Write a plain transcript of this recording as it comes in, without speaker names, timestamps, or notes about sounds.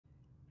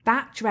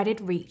That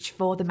dreaded reach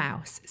for the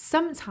mouse,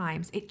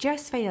 sometimes it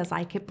just feels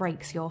like it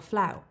breaks your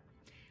flow.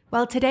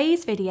 Well,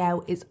 today's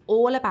video is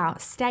all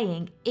about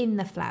staying in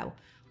the flow,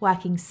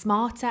 working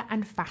smarter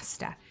and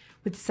faster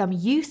with some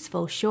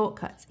useful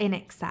shortcuts in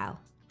Excel.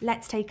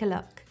 Let's take a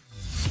look.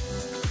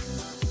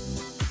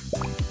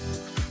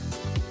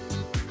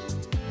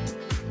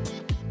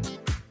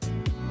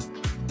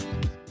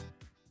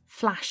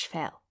 Flash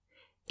fill.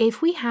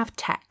 If we have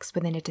text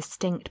within a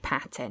distinct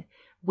pattern,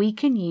 we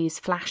can use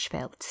flash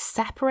fill to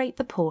separate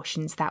the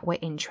portions that we're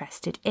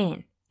interested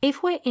in.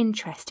 If we're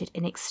interested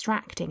in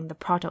extracting the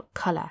product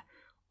colour,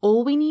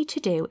 all we need to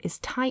do is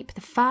type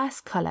the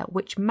first colour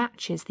which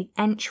matches the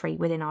entry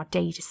within our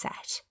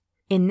dataset.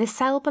 In the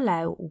cell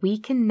below, we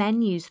can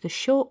then use the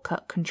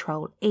shortcut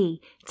Ctrl-E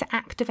to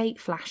activate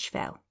flash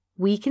fill.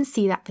 We can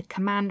see that the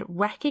command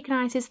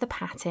recognises the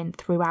pattern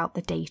throughout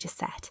the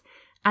dataset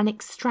and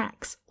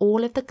extracts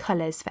all of the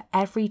colours for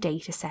every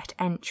dataset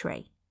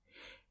entry.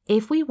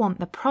 If we want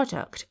the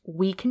product,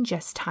 we can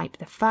just type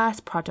the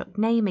first product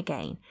name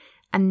again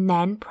and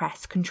then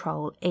press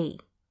Ctrl-E.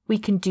 We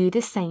can do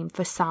the same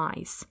for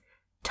size.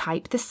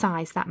 Type the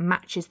size that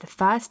matches the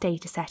first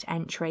dataset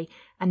entry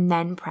and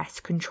then press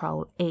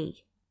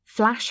Ctrl-E.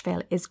 Flash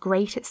fill is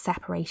great at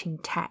separating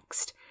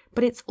text,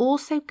 but it's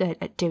also good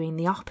at doing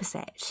the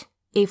opposite.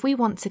 If we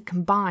want to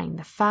combine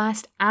the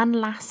first and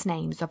last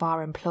names of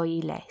our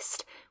employee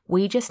list,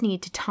 we just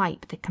need to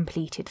type the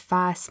completed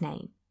first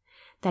name.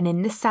 Then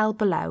in the cell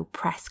below,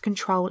 press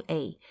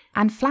Ctrl-E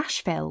and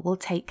flash fill will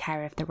take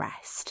care of the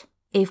rest.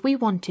 If we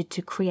wanted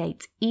to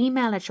create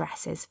email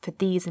addresses for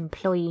these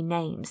employee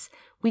names,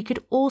 we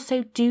could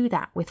also do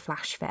that with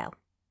flash fill.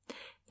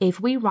 If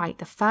we write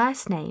the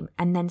first name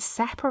and then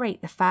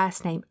separate the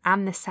first name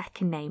and the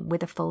second name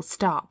with a full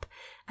stop,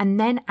 and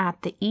then add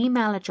the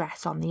email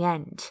address on the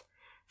end,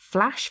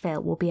 flash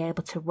fill will be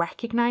able to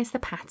recognise the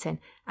pattern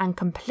and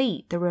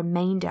complete the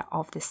remainder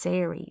of the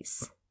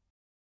series.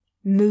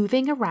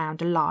 Moving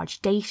around a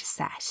large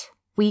dataset.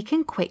 We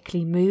can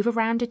quickly move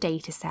around a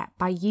dataset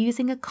by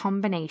using a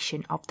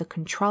combination of the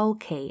Control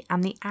key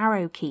and the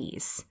arrow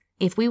keys.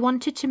 If we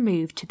wanted to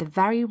move to the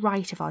very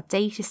right of our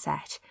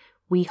dataset,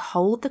 we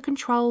hold the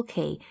Control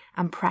key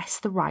and press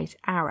the right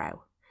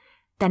arrow.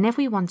 Then if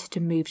we wanted to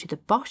move to the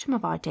bottom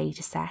of our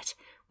dataset,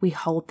 we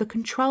hold the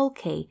Control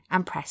key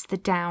and press the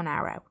down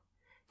arrow.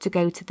 To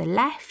go to the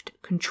left,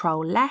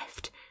 Control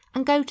left,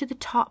 and go to the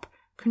top,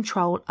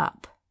 Control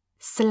up.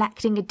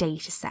 Selecting a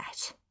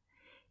dataset.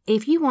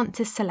 If you want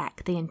to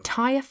select the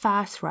entire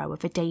first row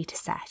of a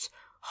dataset,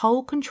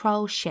 hold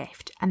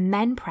Ctrl-Shift and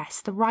then press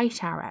the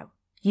right arrow.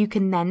 You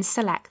can then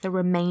select the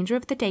remainder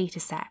of the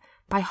dataset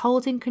by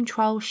holding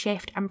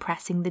Ctrl-Shift and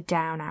pressing the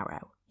down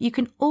arrow. You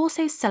can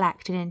also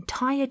select an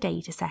entire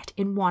dataset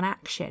in one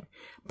action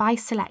by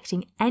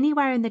selecting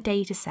anywhere in the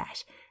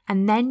dataset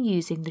and then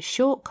using the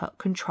shortcut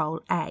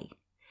Ctrl-A.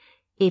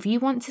 If you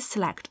want to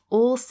select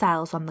all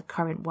cells on the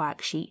current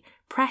worksheet,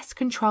 press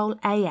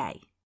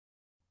Ctrl-AA.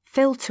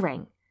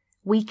 Filtering.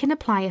 We can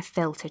apply a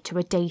filter to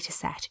a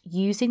dataset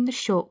using the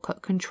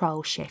shortcut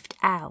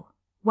Ctrl-Shift-L.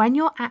 When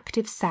your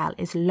active cell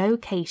is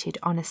located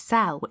on a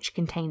cell which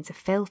contains a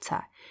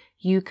filter,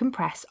 you can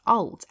press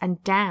Alt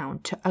and down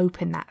to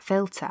open that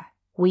filter.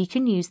 We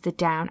can use the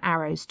down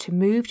arrows to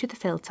move to the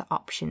filter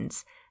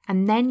options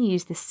and then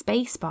use the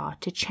spacebar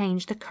to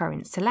change the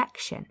current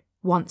selection.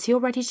 Once you're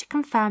ready to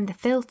confirm the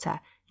filter,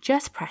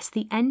 just press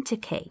the Enter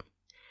key.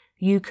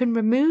 You can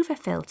remove a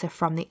filter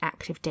from the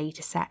active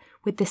dataset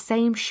with the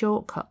same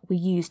shortcut we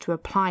used to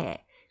apply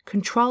it,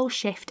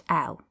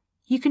 Ctrl-Shift-L.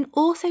 You can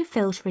also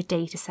filter a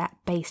dataset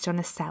based on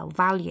a cell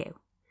value.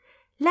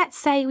 Let's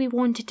say we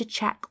wanted to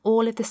check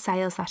all of the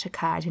sales that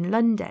occurred in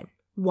London.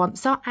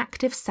 Once our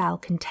active cell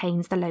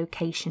contains the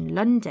location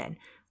London,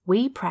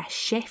 we press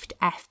Shift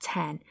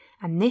F10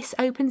 and this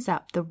opens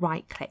up the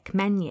right-click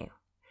menu.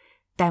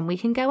 Then we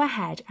can go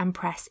ahead and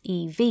press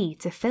EV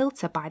to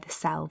filter by the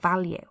cell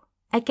value.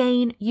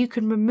 Again, you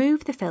can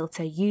remove the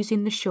filter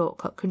using the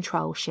shortcut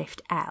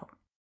Ctrl-Shift-L.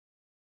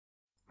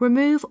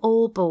 Remove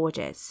all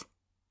borders.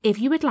 If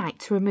you would like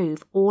to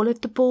remove all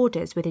of the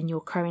borders within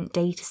your current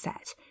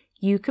dataset,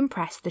 you can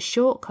press the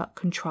shortcut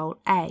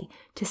Ctrl-A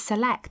to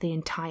select the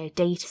entire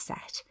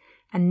dataset,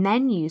 and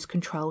then use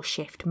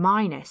Ctrl-Shift-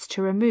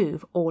 to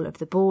remove all of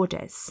the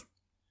borders.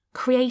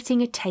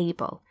 Creating a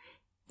table.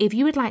 If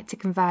you would like to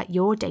convert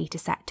your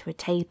dataset to a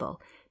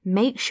table,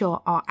 make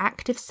sure our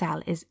active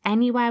cell is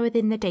anywhere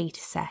within the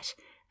dataset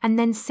and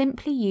then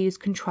simply use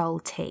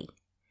Ctrl-T.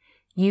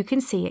 You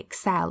can see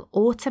Excel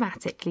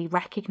automatically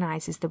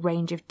recognises the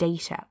range of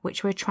data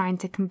which we're trying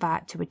to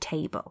convert to a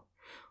table.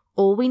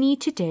 All we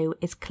need to do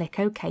is click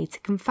OK to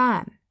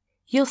confirm.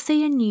 You'll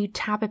see a new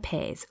tab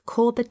appears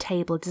called the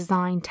Table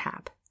Design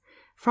tab.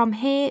 From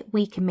here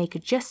we can make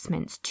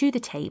adjustments to the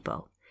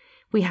table.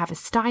 We have a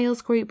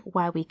Styles group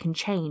where we can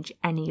change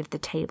any of the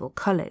table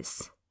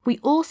colours. We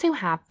also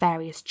have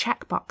various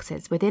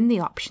checkboxes within the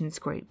Options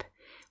group.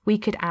 We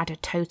could add a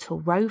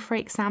total row, for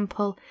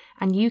example,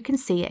 and you can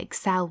see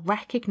Excel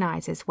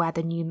recognises where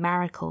the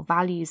numerical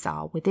values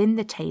are within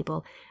the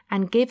table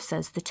and gives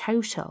us the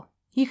total.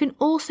 You can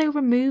also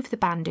remove the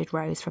banded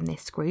rows from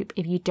this group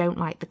if you don't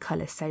like the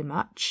colour so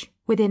much.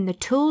 Within the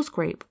Tools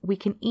group, we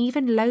can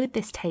even load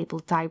this table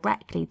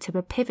directly to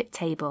a pivot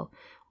table,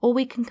 or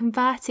we can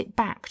convert it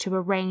back to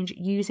a range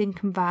using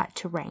Convert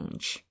to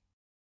Range.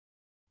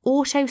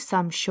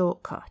 Autosum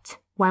shortcut.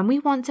 When we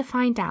want to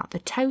find out the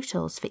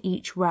totals for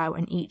each row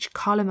and each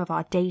column of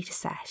our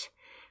dataset,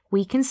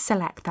 we can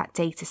select that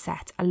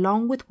dataset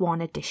along with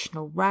one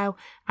additional row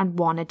and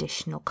one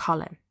additional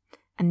column,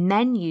 and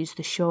then use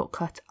the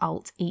shortcut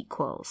Alt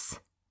equals.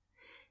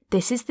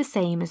 This is the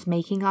same as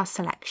making our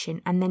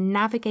selection and then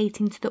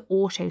navigating to the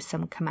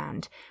Autosum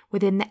command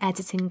within the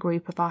editing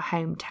group of our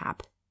Home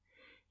tab.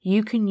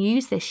 You can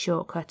use this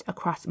shortcut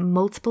across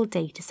multiple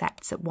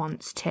datasets at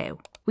once too.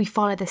 We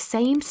follow the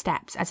same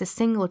steps as a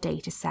single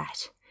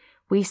dataset.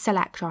 We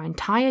select our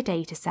entire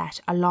dataset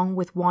along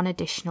with one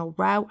additional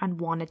row and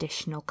one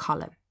additional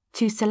column.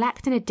 To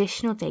select an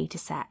additional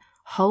dataset,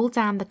 hold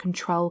down the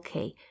Control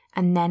key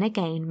and then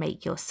again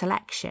make your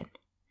selection.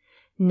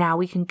 Now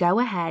we can go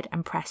ahead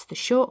and press the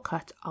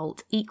shortcut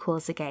Alt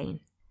equals again.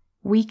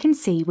 We can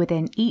see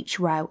within each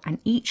row and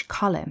each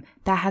column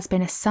there has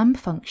been a sum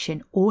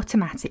function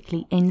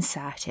automatically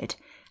inserted,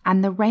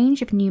 and the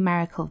range of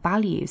numerical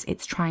values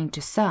it's trying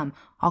to sum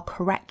are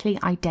correctly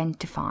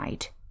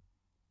identified.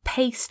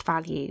 Paste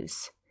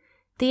values.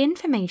 The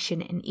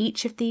information in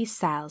each of these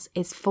cells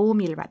is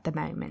formula at the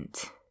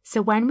moment.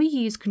 So when we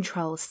use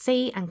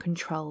Ctrl-C and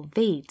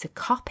Ctrl-V to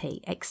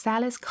copy,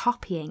 Excel is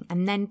copying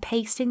and then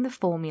pasting the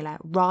formula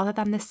rather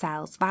than the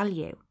cell's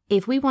value.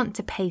 If we want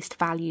to paste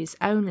values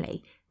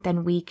only,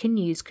 then we can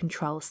use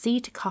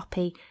Ctrl-C to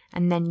copy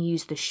and then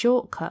use the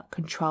shortcut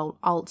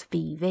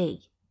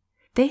Ctrl-Alt-VV.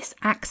 This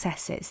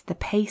accesses the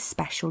Paste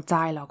Special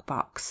dialog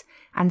box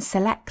and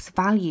selects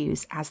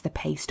values as the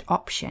paste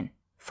option.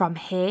 From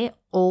here,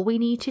 all we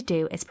need to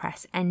do is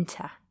press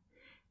Enter.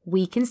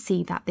 We can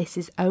see that this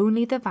is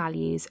only the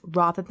values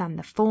rather than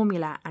the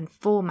formula and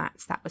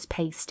formats that was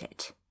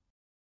pasted.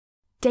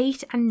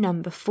 Date and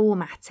number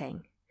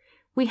formatting.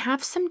 We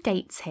have some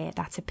dates here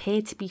that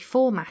appear to be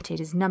formatted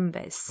as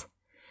numbers.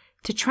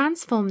 To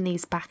transform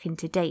these back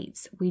into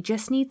dates, we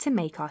just need to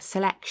make our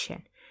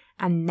selection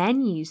and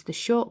then use the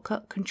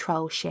shortcut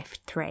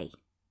Ctrl-Shift-3.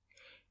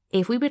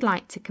 If we would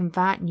like to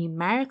convert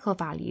numerical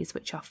values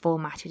which are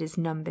formatted as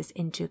numbers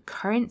into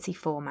currency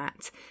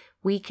format,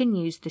 we can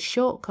use the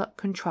shortcut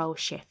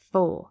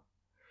Ctrl-Shift-4.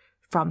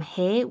 From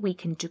here, we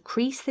can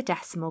decrease the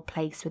decimal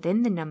place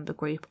within the number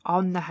group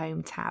on the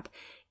Home tab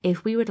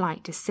if we would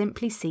like to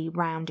simply see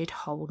rounded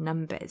whole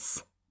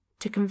numbers.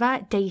 To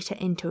convert data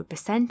into a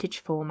percentage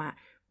format,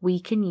 we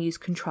can use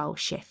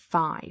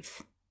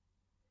Ctrl-Shift-5.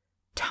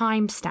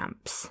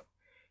 Timestamps.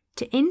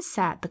 To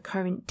insert the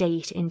current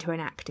date into an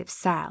active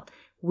cell,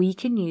 we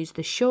can use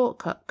the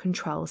shortcut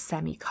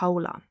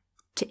Ctrl-semicolon.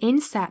 To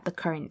insert the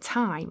current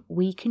time,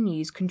 we can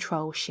use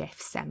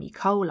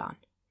Ctrl-Shift-semicolon.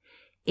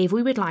 If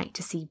we would like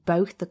to see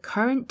both the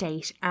current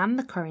date and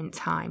the current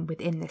time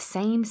within the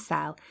same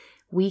cell,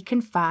 we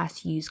can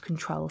first use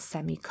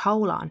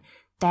Ctrl-semicolon,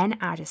 then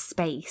add a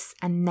space,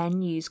 and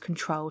then use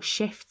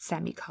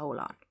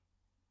Ctrl-Shift-semicolon.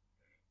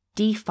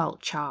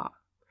 Default chart.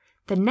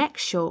 The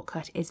next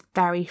shortcut is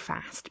very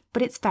fast,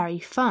 but it's very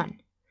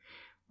fun.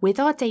 With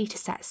our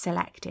dataset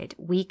selected,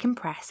 we can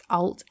press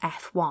Alt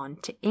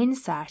F1 to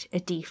insert a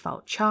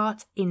default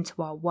chart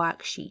into our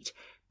worksheet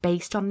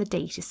based on the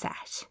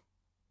dataset.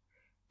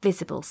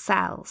 Visible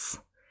cells.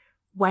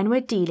 When we're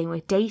dealing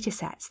with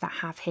datasets that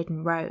have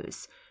hidden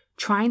rows,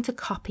 trying to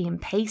copy and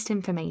paste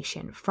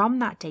information from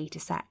that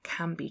dataset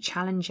can be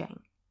challenging.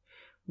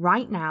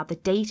 Right now, the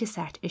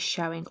dataset is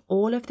showing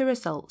all of the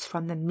results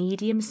from the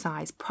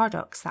medium-sized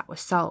products that were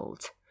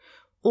sold.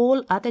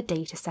 All other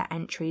dataset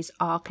entries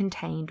are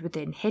contained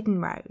within hidden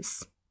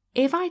rows.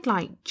 If I'd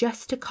like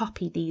just to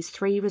copy these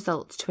 3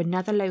 results to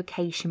another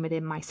location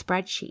within my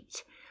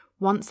spreadsheet,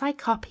 once I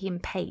copy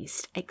and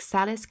paste,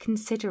 Excel is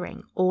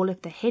considering all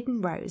of the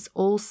hidden rows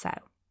also.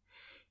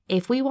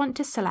 If we want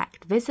to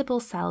select visible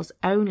cells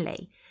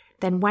only,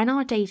 then when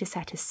our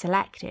dataset is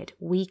selected,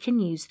 we can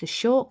use the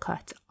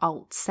shortcut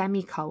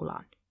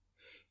Alt-semicolon.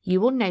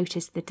 You will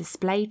notice the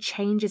display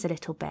changes a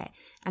little bit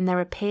and there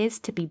appears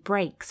to be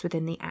breaks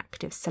within the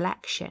active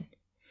selection.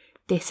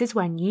 This is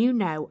when you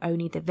know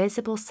only the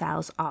visible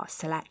cells are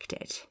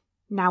selected.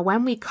 Now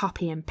when we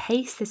copy and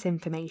paste this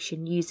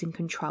information using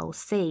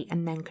Ctrl-C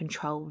and then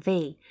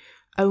Ctrl-V,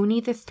 only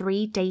the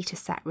 3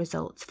 dataset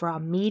results for our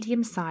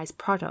medium-sized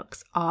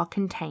products are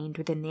contained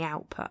within the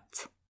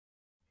output.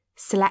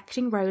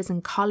 Selecting rows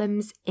and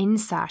columns,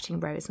 inserting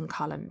rows and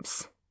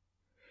columns.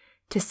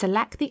 To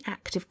select the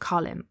active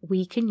column,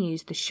 we can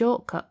use the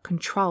shortcut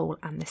Control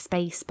and the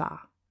spacebar.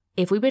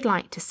 If we would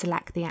like to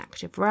select the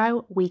active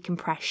row, we can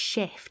press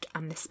Shift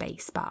and the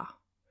spacebar.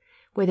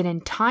 With an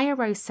entire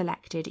row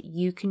selected,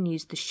 you can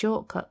use the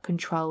shortcut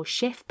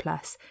Ctrl-Shift+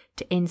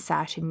 to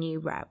insert a new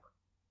row.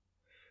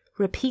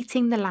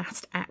 Repeating the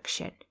last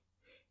action.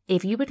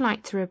 If you would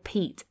like to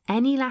repeat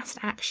any last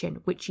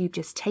action which you've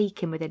just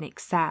taken within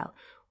Excel,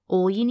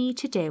 all you need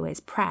to do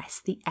is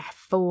press the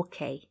F4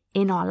 key.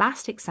 In our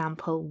last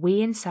example,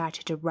 we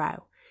inserted a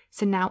row.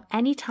 So now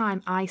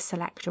anytime I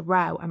select a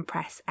row and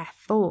press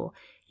F4,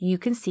 you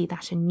can see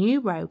that a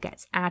new row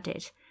gets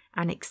added,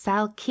 and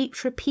Excel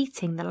keeps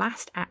repeating the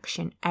last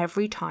action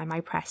every time I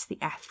press the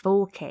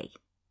F4 key.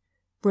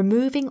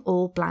 Removing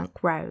all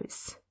blank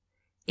rows.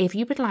 If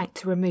you would like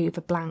to remove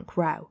a blank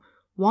row,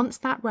 once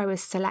that row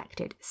is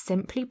selected,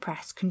 simply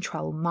press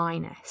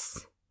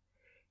Ctrl-.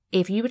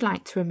 If you would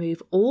like to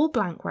remove all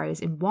blank rows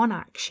in one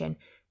action,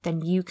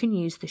 then you can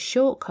use the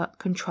shortcut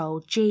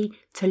Ctrl-G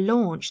to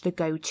launch the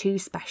Go To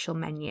Special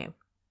menu.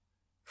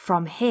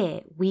 From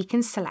here, we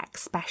can select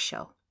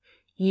Special.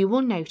 You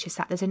will notice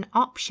that there's an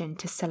option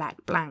to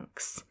select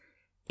blanks.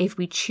 If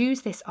we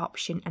choose this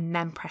option and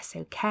then press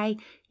OK,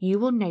 you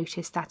will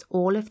notice that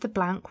all of the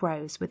blank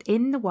rows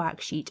within the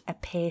worksheet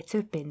appear to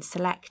have been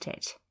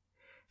selected.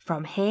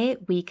 From here,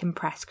 we can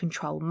press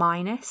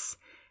Ctrl-,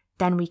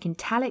 then we can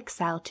tell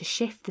Excel to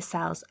shift the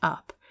cells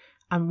up,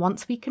 and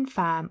once we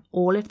confirm,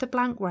 all of the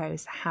blank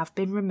rows have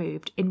been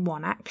removed in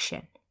one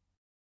action.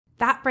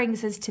 That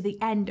brings us to the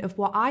end of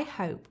what I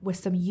hope were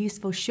some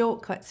useful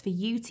shortcuts for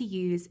you to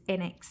use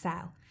in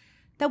Excel.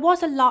 There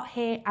was a lot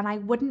here, and I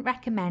wouldn't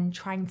recommend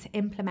trying to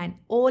implement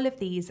all of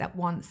these at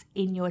once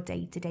in your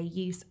day-to-day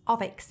use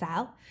of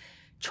Excel.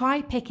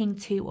 Try picking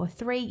 2 or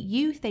 3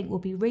 you think will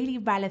be really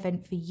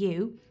relevant for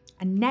you,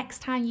 and next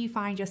time you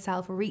find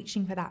yourself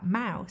reaching for that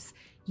mouse,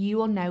 you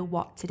will know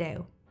what to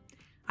do.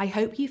 I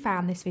hope you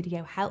found this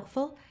video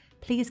helpful.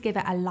 Please give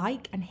it a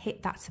like and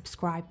hit that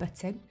subscribe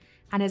button.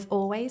 And as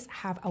always,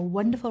 have a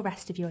wonderful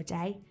rest of your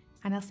day,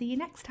 and I'll see you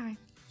next time.